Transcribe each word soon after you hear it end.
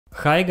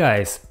Hi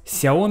guys,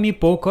 Xiaomi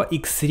POCO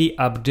X3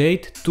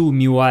 update to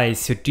MIUI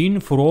 13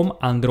 from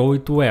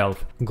Android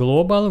 12,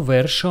 global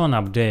version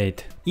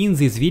update. In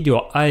this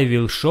video I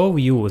will show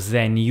you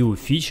the new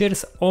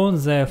features on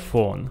the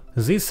phone.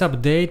 This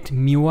update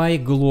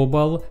MIUI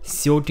Global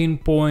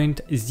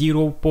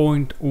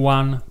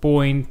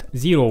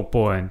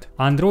 13.0.1.0.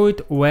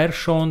 Android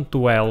version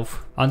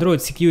 12.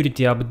 Android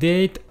Security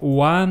Update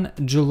 1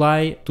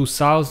 July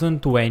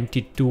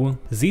 2022.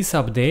 This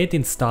update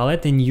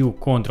installed a new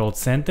control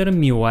center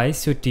MIUI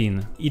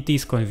 13. It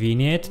is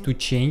convenient to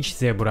change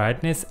the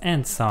brightness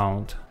and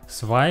sound.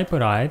 Swipe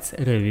right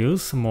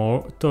reveals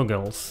more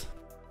toggles.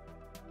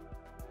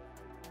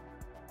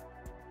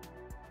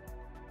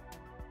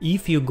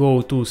 If you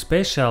go to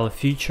Special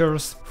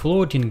Features,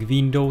 Floating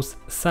Windows,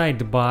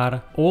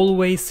 Sidebar,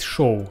 Always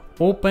Show,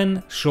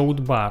 Open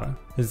Showed Bar.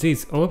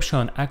 This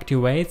option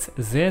activates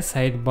the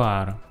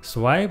sidebar.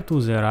 Swipe to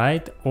the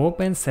right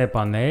opens a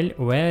panel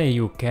where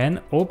you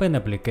can open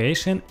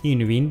application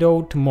in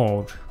windowed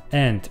mode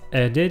and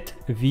edit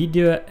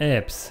video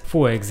apps.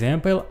 For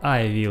example,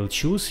 I will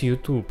choose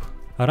YouTube.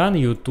 Run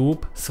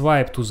YouTube,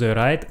 swipe to the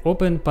right,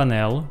 open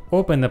panel,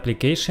 open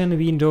application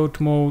windowed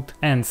mode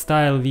and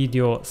style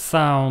video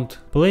sound,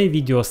 play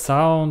video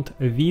sound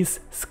with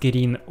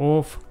screen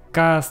off,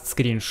 cast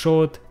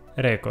screenshot,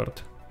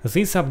 record.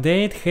 This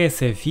update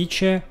has a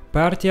feature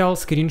partial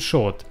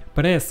screenshot.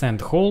 Press and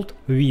hold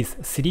with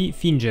 3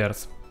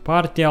 fingers.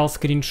 Partial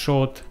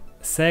screenshot,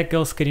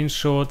 circle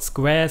screenshot,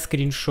 square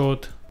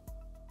screenshot.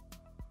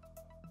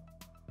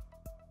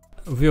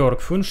 Work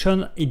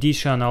function,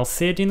 additional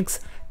settings,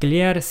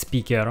 clear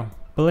speaker.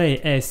 Play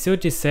a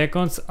 30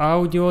 seconds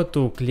audio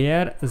to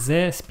clear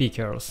the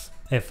speakers.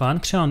 A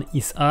function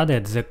is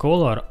added the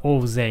color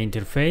of the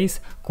interface,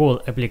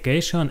 call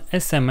application,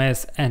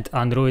 SMS and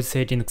Android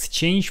settings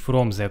change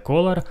from the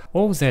color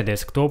of the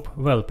desktop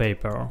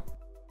wallpaper.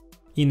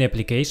 In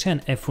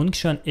application, a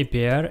function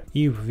appears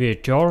if we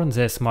turn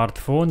the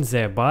smartphone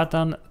the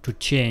button to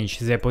change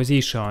the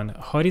position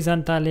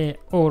horizontally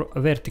or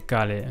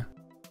vertically.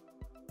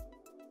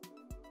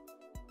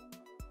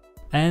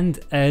 And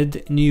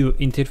add new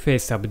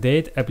interface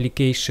update,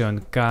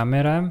 application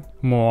camera,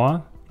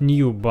 more,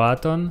 new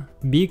button,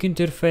 big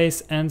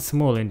interface and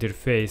small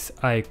interface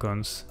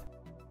icons.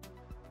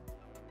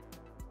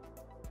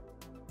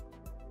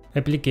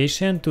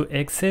 Application to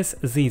access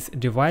this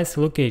device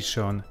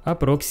location,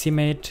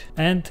 approximate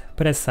and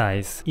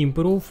precise,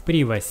 improve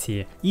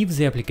privacy. If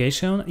the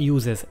application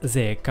uses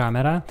the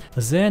camera,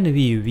 then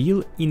we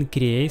will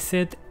increase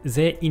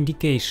the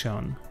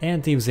indication.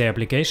 And if the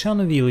application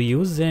will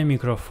use the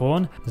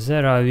microphone,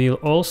 there will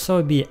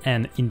also be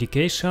an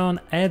indication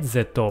at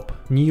the top.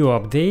 New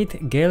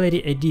update,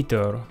 gallery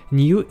editor,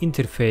 new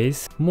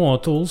interface, more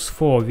tools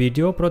for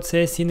video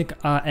processing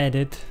are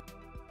added.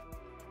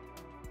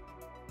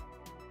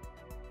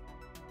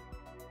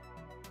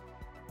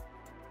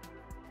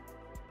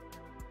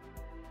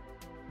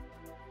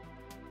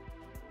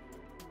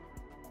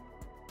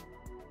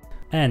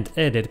 And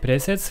added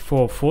presets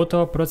for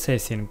photo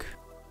processing.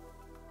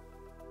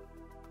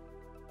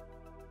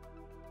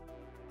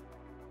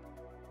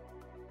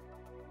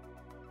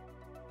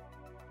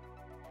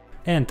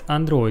 And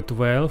Android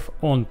 12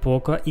 on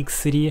POCO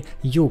X3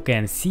 you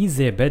can see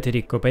the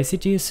battery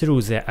capacity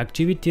through the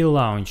activity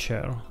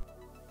launcher.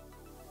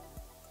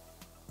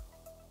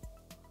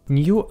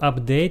 New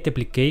update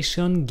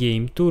application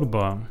Game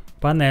Turbo.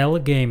 Panel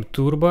Game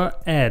Turbo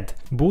add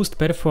boost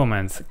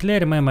performance,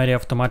 clear memory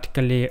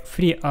automatically,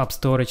 free up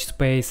storage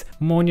space,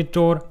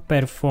 monitor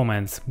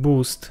performance,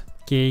 boost,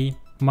 K,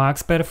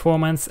 max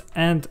performance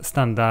and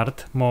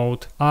standard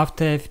mode,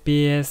 after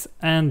FPS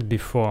and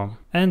before,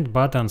 and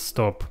button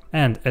stop,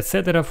 and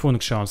etc.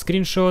 function,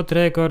 screenshot,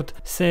 record,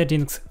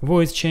 settings,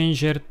 voice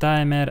changer,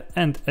 timer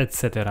and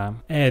etc.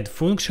 Add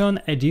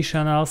function,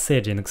 additional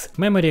settings,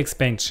 memory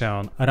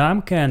expansion,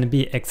 RAM can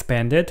be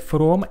expanded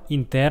from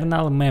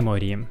internal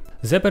memory.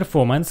 The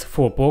performance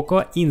for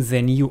POCO in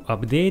the new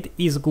update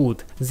is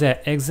good. The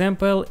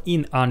example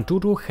in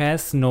Antutu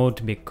has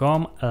not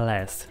become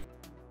less.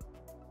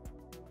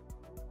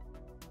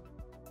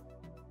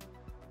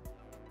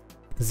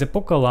 The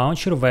POCO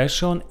launcher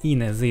version in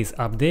this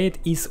update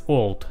is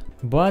old,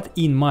 but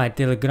in my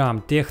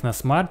Telegram Techno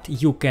Smart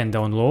you can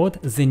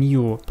download the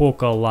new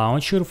POCO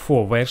launcher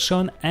for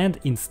version and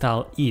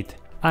install it.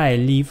 I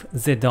leave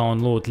the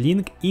download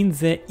link in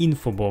the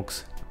info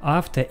box.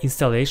 After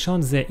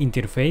installation the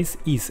interface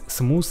is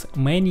smooth,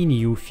 many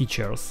new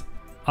features.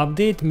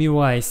 Update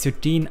MIUI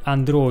 13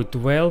 Android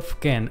 12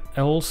 can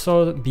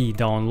also be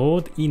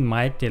downloaded in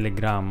my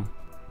Telegram.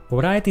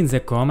 Write in the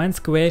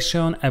comments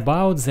question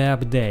about the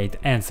update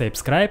and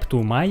subscribe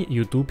to my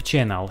YouTube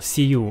channel.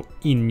 See you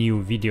in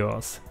new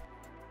videos.